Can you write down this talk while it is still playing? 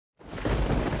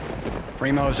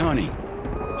Primos Hunting.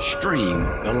 Stream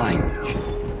the language.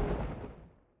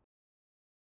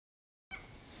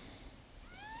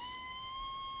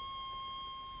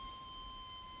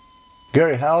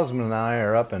 Gary Housman and I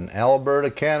are up in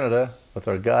Alberta, Canada with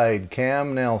our guide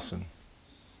Cam Nelson.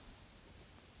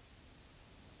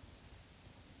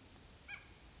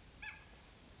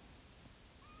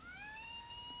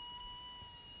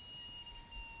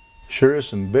 Sure is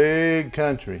some big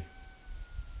country.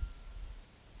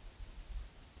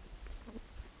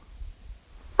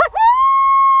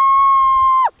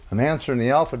 I'm answering the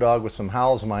alpha dog with some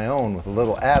howls of my own with a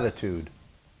little attitude.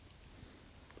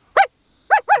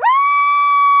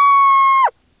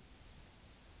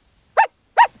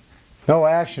 No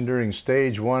action during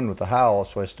stage 1 with the howl,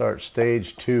 so I start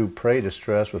stage 2 prey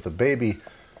distress with a baby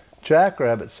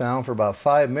jackrabbit sound for about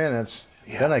 5 minutes.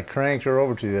 Yeah. Then I cranked her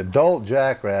over to the adult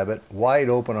jackrabbit, wide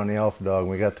open on the alpha dog, and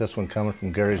we got this one coming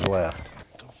from Gary's left.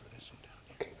 Go for this one down.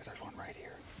 Okay, but there's one right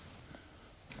here.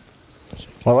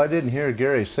 Well, I didn't hear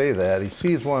Gary say that. He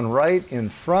sees one right in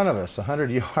front of us,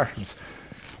 100 yards.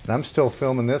 And I'm still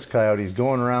filming this coyote. He's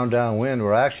going around downwind,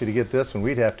 where actually to get this one,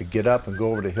 we'd have to get up and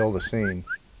go over the hill to see him.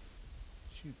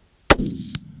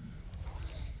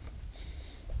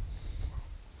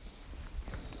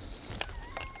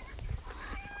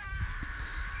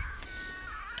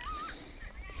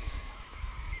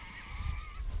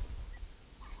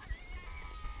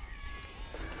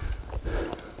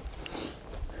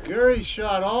 Gary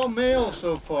shot all male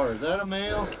so far. Is that a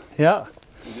male? Yeah.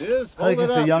 It is? I think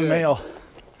it's a young male.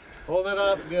 Hold it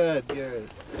up good, Gary.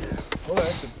 Oh,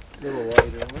 that's a little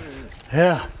lighter.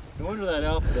 Yeah. No wonder that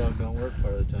alpha dog don't work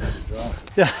part of the time you drop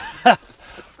it. Yeah.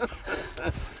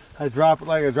 I drop it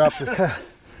like I dropped this cat.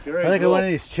 I think I went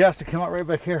in his chest to come out right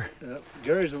back here. Yep.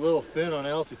 Gary's a little thin on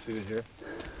altitude here.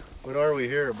 What are we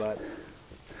here, about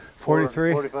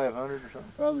 43? 4,500 or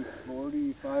something? Probably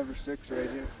 45 or 6 right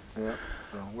here. Yeah.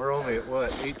 So we're only at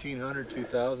what, 1,800,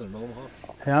 2,000 in Omaha?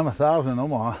 Yeah, I'm 1,000 in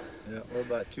Omaha. Yeah, we're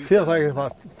about 2,000. Feels like it's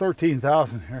about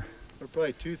 13,000 here. We're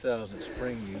probably 2,000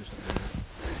 spring use.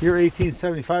 You're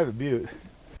 1875 at Butte.